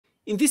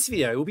In this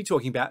video, we'll be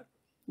talking about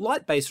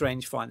light-based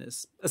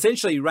rangefinders,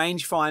 essentially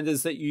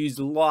rangefinders that use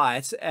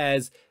light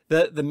as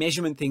the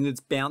measurement thing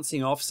that's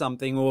bouncing off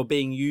something or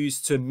being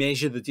used to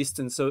measure the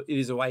distance so it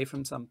is away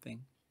from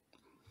something.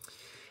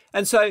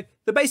 And so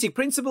the basic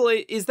principle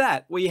is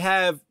that we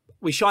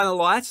shine a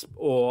light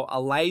or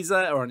a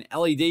laser or an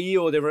LED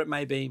or whatever it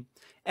may be,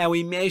 and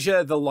we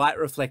measure the light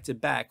reflected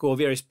back or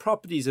various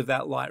properties of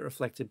that light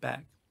reflected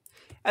back.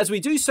 As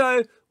we do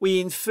so, we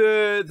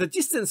infer the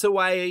distance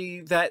away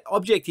that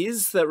object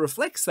is that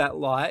reflects that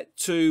light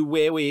to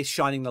where we're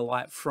shining the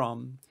light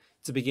from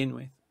to begin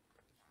with.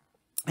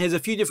 There's a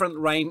few different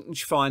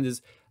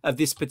rangefinders of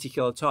this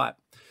particular type.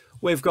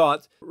 We've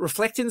got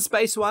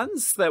reflectance-based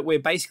ones that we're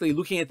basically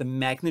looking at the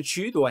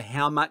magnitude or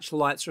how much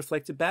light's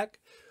reflected back.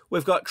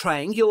 We've got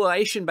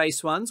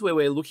triangulation-based ones where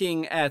we're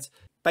looking at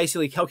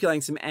basically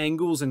calculating some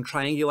angles and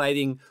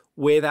triangulating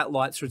where that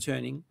light's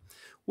returning.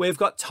 We've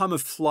got time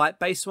of flight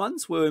based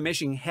ones where we're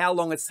measuring how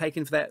long it's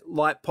taken for that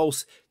light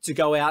pulse to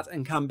go out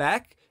and come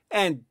back.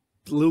 And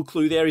the little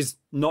clue there is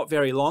not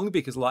very long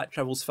because light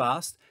travels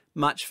fast,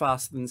 much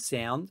faster than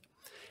sound.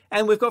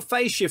 And we've got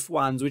phase shift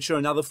ones, which are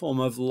another form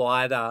of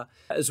LiDAR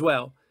as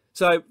well.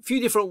 So a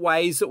few different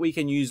ways that we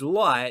can use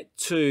light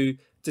to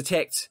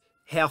detect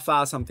how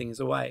far something is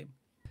away.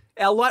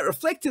 Our light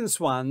reflectance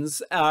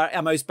ones are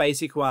our most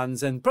basic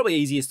ones and probably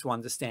easiest to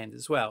understand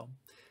as well.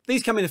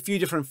 These come in a few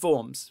different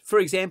forms. For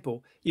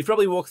example, you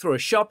probably walk through a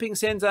shopping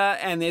centre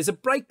and there's a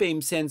brake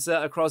beam sensor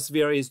across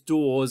various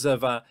doors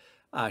of a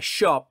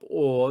shop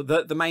or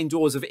the main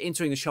doors of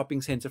entering the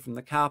shopping centre from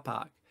the car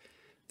park.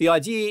 The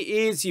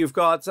idea is you've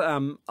got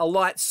a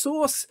light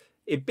source,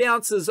 it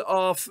bounces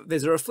off,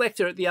 there's a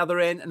reflector at the other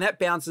end, and that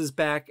bounces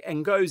back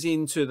and goes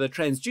into the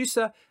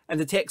transducer and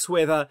detects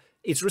whether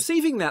it's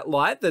receiving that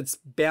light that's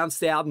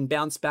bounced out and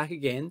bounced back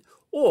again,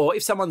 or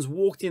if someone's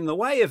walked in the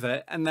way of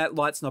it and that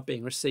light's not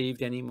being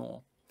received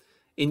anymore.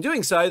 In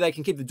doing so, they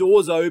can keep the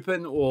doors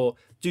open or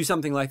do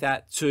something like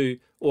that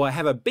or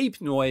have a beep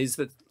noise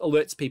that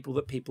alerts people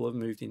that people have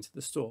moved into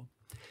the store.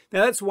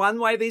 Now that's one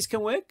way these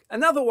can work.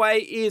 Another way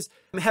is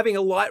having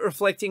a light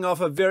reflecting off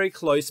a very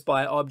close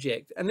by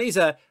object. And these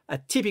are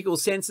typical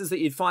sensors that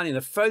you'd find in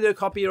a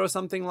photocopier or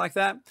something like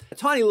that. A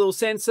tiny little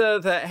sensor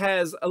that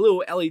has a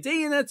little LED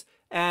in it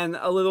and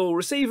a little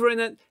receiver in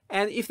it.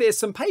 And if there's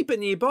some paper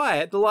nearby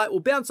it, the light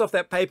will bounce off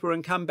that paper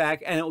and come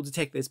back and it will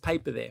detect there's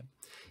paper there.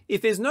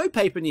 If there's no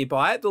paper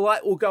nearby it, the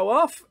light will go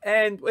off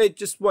and it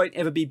just won't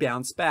ever be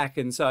bounced back.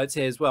 And so it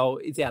says, well,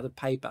 it's out of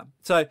paper.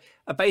 So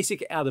a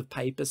basic out of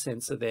paper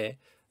sensor there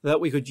that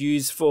we could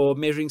use for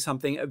measuring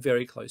something at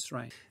very close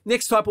range.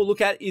 Next type we'll look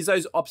at is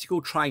those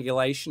optical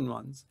triangulation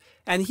ones.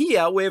 And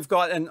here we've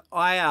got an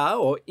IR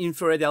or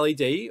infrared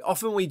LED.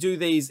 Often we do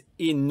these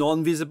in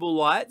non-visible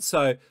light,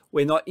 so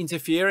we're not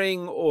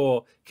interfering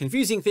or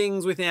confusing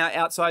things within our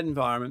outside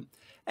environment.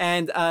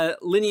 And a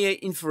linear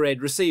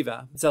infrared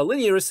receiver. It's a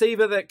linear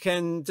receiver that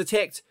can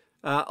detect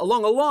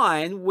along a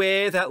line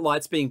where that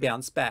light's being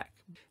bounced back.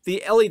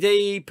 The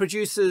LED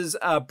produces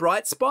a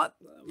bright spot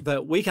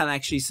that we can't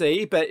actually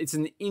see, but it's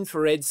an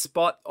infrared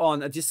spot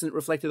on a distant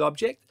reflected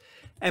object.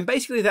 And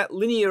basically that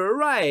linear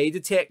array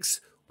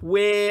detects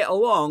where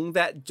along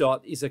that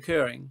dot is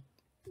occurring.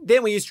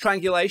 Then we use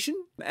triangulation,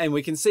 and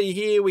we can see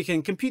here we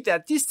can compute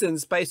that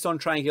distance based on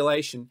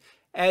triangulation.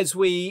 As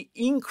we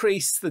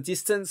increase the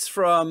distance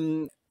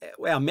from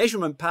our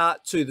measurement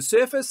part to the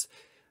surface,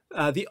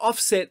 the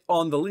offset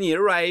on the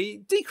linear array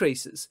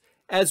decreases.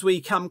 As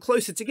we come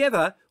closer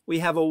together, we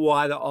have a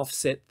wider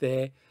offset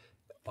there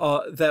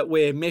that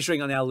we're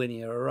measuring on our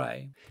linear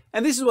array.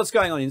 And this is what's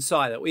going on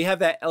inside it. We have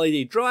that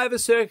LED driver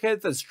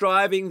circuit that's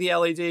driving the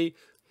LED.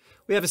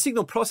 We have a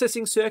signal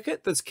processing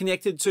circuit that's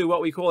connected to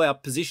what we call our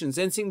position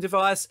sensing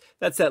device.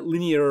 That's that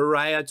linear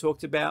array I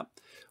talked about.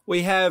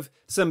 We have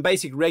some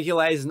basic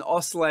regulators and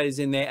oscillators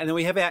in there. And then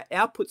we have our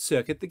output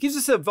circuit that gives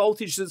us a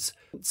voltage that's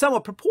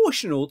somewhat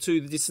proportional to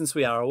the distance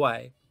we are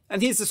away.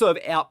 And here's the sort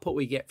of output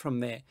we get from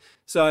there.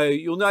 So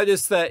you'll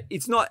notice that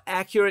it's not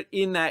accurate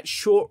in that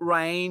short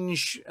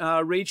range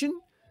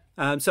region.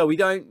 So we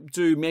don't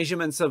do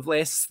measurements of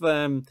less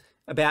than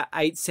about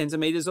 8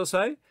 centimeters or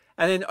so.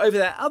 And then over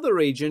that other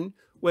region,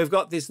 we've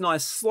got this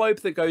nice slope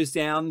that goes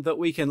down that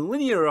we can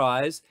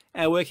linearize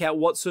and work out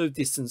what sort of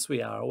distance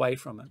we are away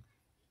from it.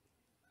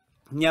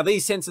 Now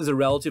these sensors are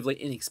relatively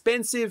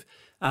inexpensive.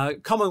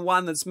 Common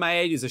one that's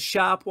made is a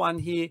sharp one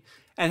here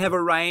and have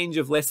a range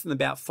of less than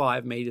about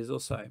 5 meters or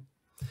so.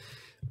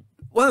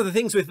 One of the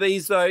things with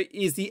these though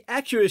is the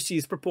accuracy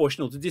is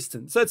proportional to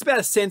distance. So it's about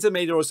 1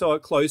 centimeter or so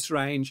at close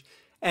range,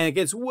 and it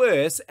gets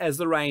worse as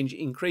the range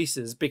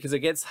increases because it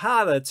gets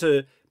harder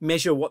to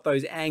measure what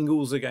those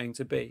angles are going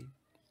to be.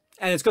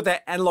 And it's got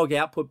that analog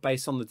output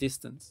based on the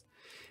distance.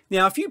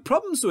 Now a few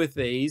problems with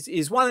these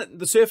is one,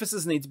 the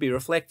surfaces need to be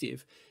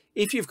reflective.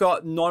 If you've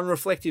got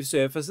non-reflective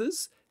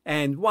surfaces,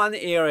 and one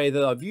area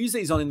that I've used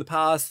these on in the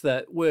past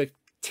that worked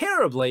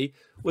terribly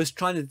was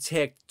trying to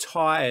detect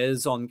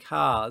tires on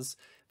cars.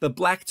 The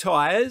black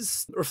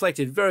tires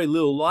reflected very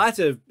little light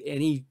of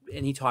any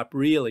type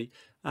really,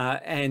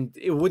 and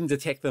it wouldn't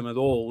detect them at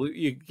all.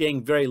 You're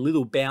getting very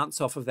little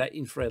bounce off of that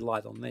infrared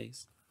light on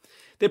these.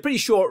 They're pretty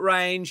short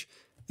range.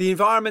 The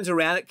environment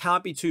around it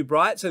can't be too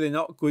bright, so they're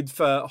not good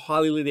for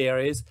highly lit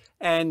areas,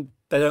 and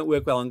they don't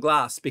work well on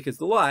glass because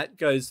the light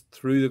goes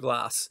through the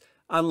glass,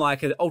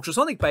 unlike an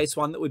ultrasonic based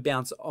one that would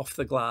bounce off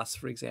the glass,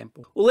 for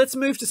example. Well, let's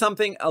move to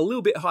something a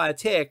little bit higher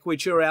tech,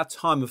 which are our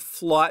time of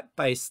flight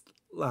based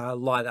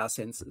LiDAR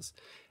sensors.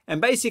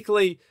 And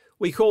basically,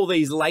 we call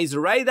these laser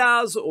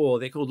radars, or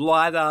they're called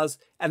LiDARs,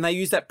 and they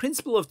use that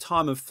principle of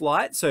time of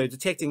flight, so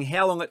detecting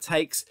how long it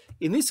takes,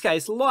 in this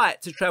case,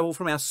 light to travel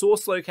from our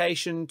source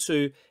location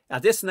to our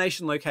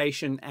destination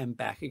location and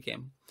back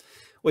again.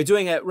 We're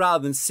doing it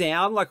rather than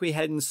sound like we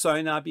had in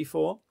sonar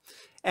before.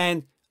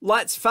 And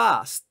light's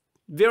fast,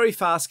 very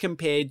fast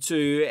compared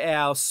to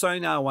our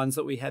sonar ones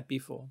that we had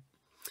before.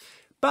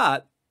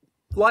 But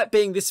light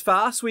being this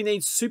fast, we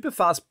need super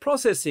fast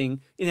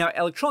processing in our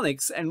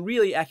electronics and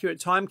really accurate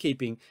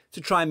timekeeping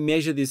to try and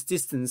measure this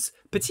distance,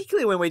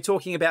 particularly when we're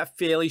talking about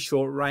fairly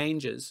short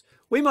ranges.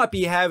 We might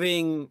be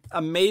having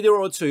a meter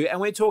or two, and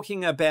we're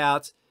talking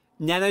about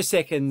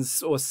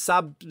nanoseconds or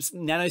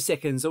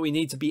sub-nanoseconds that we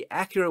need to be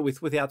accurate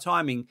with our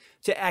timing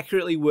to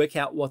accurately work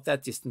out what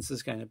that distance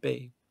is going to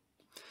be.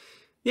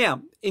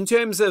 Now, in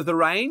terms of the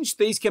range,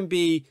 these can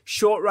be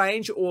short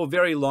range or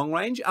very long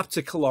range, up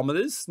to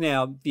kilometers.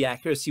 Now, the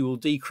accuracy will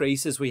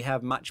decrease as we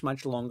have much,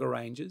 much longer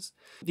ranges.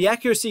 The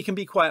accuracy can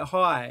be quite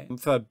high.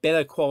 For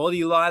better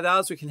quality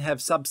LiDARs, we can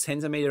have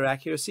sub-centimeter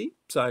accuracy,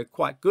 so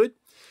quite good.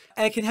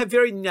 And it can have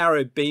very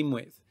narrow beam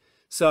width.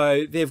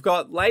 So they've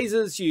got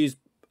lasers use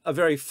a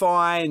very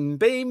fine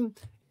beam.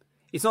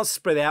 It's not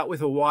spread out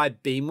with a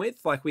wide beam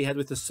width like we had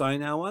with the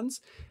sonar ones.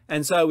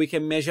 And so we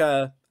can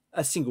measure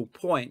a single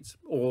point,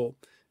 or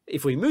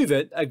if we move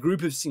it, a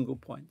group of single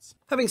points.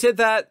 Having said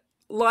that,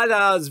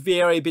 LiDARs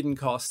vary a bit in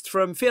cost,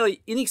 from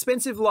fairly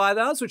inexpensive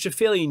LiDARs, which are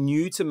fairly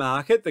new to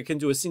market, that can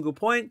do a single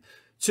point,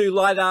 to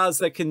LiDARs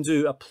that can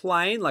do a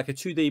plane, like a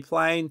 2D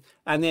plane,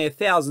 and they're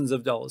thousands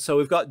of dollars. So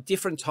we've got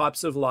different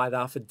types of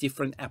LiDAR for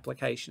different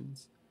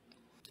applications.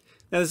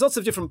 Now, there's lots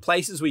of different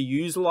places we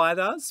use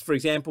LiDARs. For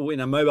example, in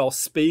a mobile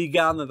speed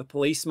gun that the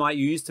police might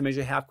use to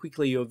measure how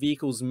quickly your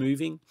vehicle's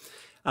moving.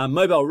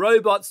 Mobile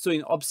robots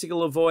doing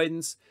obstacle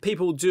avoidance.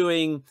 People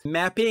doing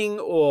mapping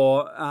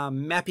or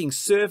mapping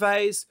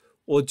surveys,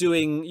 or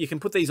you can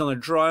put these on a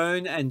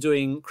drone and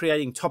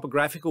creating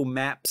topographical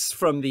maps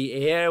from the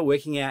air,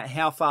 working out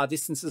how far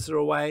distances are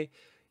away.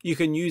 You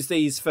can use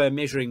these for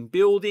measuring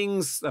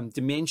buildings,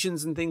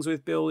 dimensions and things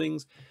with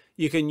buildings.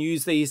 You can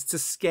use these to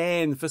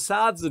scan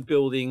facades of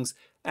buildings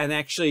and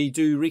actually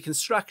do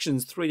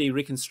reconstructions, 3D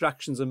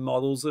reconstructions and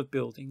models of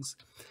buildings.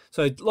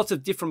 So lots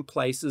of different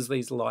places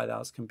these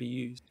LiDARs can be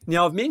used.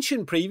 Now, I've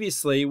mentioned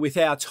previously with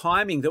our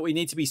timing that we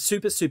need to be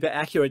super, super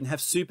accurate and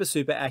have super,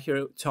 super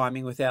accurate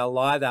timing with our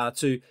LiDAR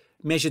to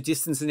measure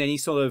distance in any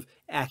sort of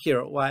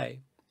accurate way.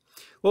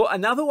 Well,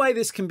 another way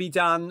this can be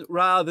done,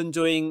 rather than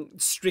doing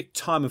strict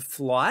time of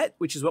flight,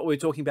 which is what we were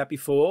talking about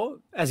before,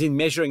 as in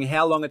measuring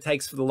how long it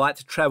takes for the light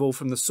to travel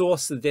from the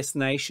source to the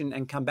destination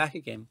and come back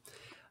again.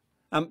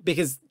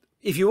 Because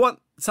if you want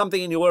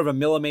something in the order of a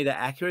millimeter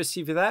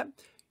accuracy for that,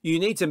 you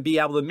need to be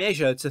able to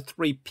measure to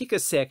 3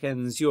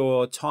 picoseconds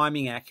your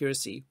timing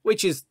accuracy,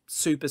 which is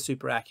super,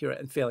 super accurate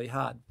and fairly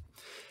hard.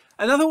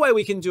 Another way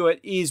we can do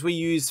it is we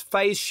use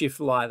phase shift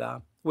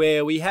LiDAR,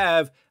 where we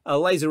have a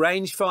laser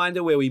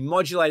rangefinder where we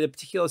modulate a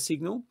particular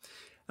signal.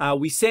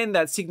 We send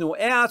that signal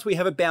out, we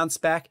have a bounce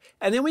back,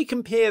 and then we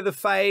compare the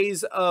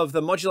phase of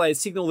the modulated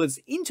signal that's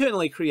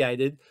internally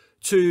created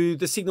to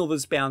the signal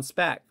that's bounced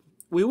back.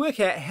 We work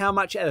out how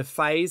much out of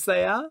phase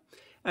they are,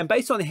 and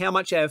based on how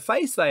much out of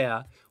phase they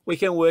are, we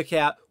can work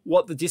out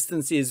what the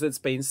distance is that's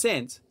been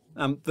sent.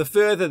 The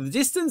further the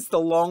distance, the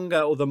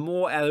longer or the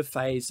more out of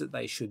phase that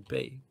they should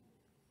be.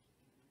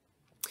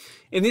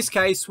 In this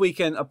case, we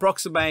can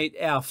approximate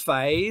our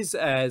phase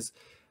as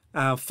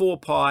 4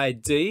 pi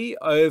d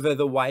over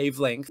the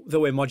wavelength that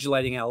we're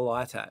modulating our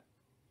light at.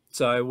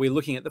 So we're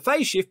looking at the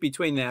phase shift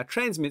between our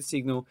transmit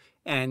signal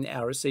and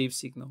our receive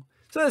signal.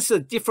 So that's a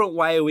different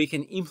way we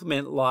can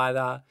implement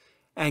LiDAR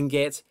and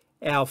get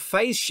our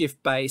phase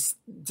shift based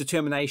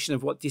determination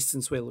of what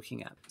distance we're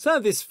looking at. So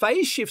this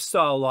phase shift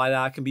style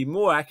LiDAR can be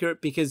more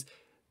accurate because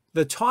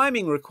the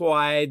timing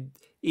required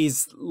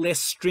is less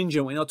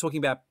stringent. We're not talking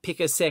about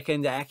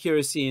picosecond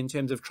accuracy in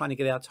terms of trying to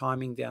get our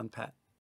timing down pat.